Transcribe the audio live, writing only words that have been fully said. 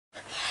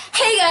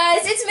Hey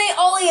guys, it's me,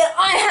 Ollie, and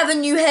I have a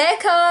new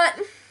haircut.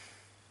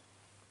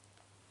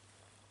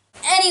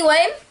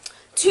 Anyway,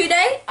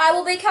 today I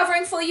will be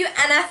covering for you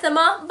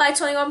Anathema by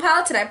 21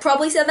 Pilots. I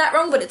probably said that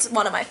wrong, but it's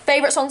one of my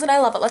favourite songs and I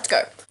love it. Let's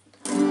go.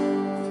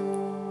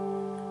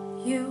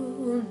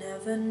 You'll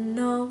never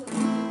know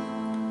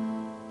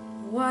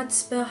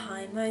what's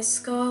behind my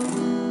skull,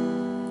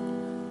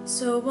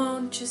 so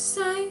won't you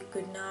say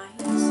goodnight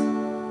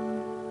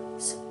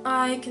so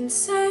I can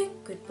say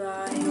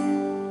goodbye.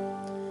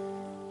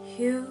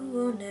 You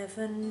will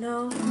never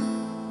know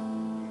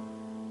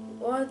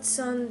what's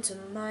under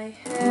my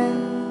hair,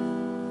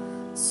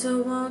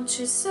 so won't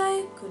you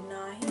say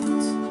goodnight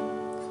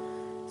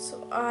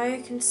so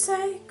I can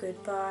say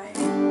goodbye.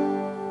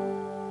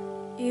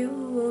 You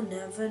will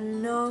never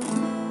know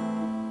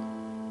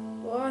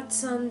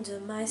what's under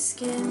my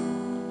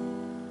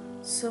skin,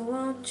 so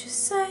won't you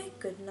say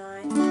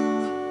goodnight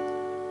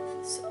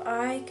so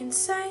I can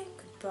say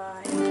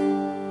goodbye.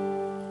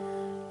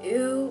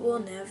 You will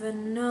never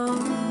know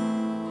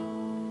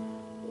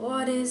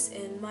what is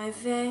in my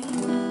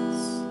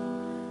veins,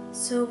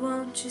 so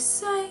won't you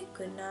say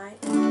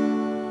goodnight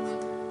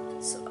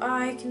so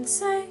I can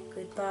say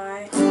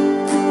goodbye.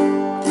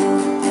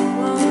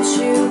 Won't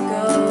you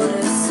go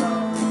to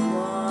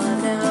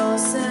someone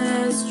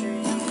else's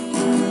dreams?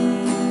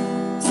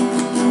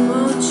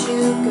 Won't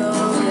you go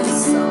to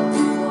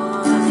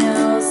someone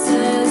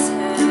else's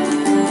head?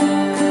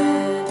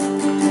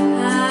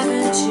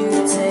 Haven't you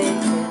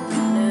taken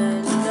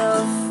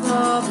enough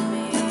from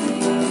me?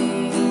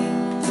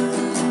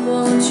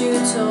 Won't you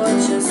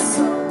torture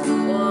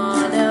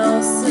someone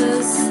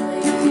else's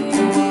sleep?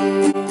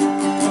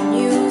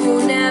 You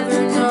will never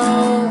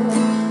know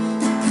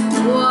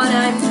what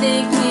I'm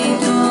thinking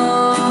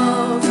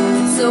of,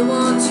 so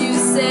won't you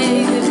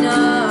say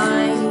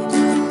goodnight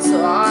so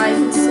I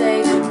can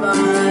say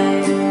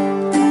goodbye.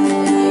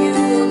 You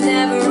will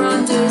never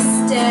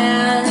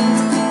understand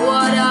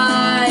what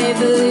I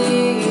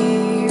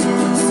believe,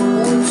 so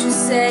won't you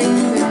say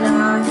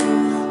goodnight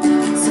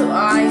so I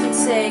can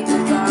say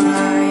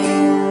goodbye.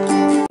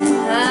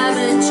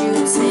 Haven't you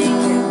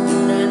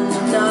taken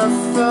enough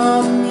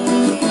from me?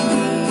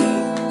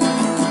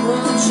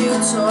 Won't you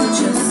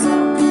torture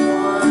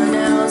someone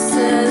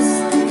else's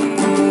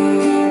sleep?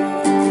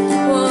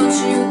 Won't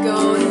you go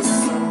to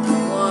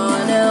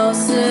someone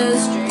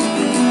else's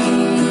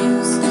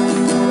dreams?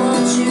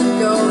 Won't you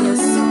go to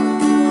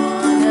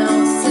someone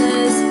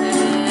else's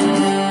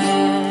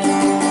head?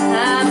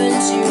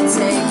 Haven't you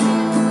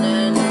taken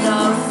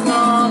enough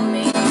from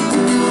me?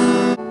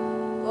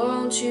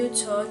 Won't you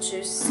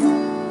torture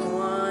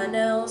someone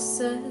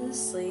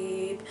else's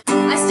sleep?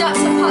 I start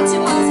to part two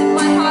parts of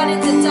my heart in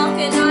the dark,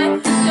 and I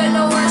don't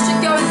know where I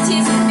should go, and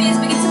tears and fears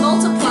begin to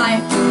multiply.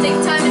 Take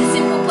time in a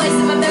simple place,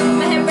 in my bed with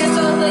my head rests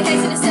all over the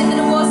case, and instead that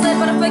it was led,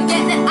 but I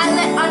forget that I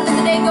let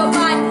another day go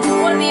by.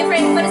 Wanna be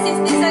afraid, but it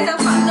seems these days I'm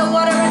caught in the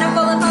water, and I'm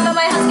falling farther.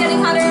 My heart's getting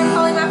harder, and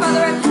calling my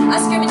father, and I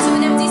scream into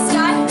an empty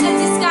sky.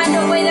 Empty sky,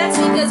 no way, that's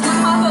me, cause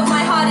one half of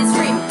my heart is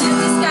free.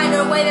 Empty sky,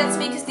 no way, that's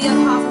me, cause the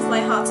other half of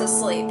my heart's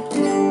asleep.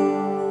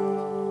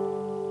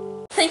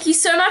 Thank you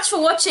so much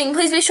for watching.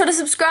 Please be sure to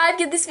subscribe,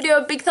 give this video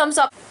a big thumbs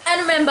up,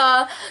 and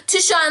remember to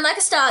shine like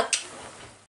a star.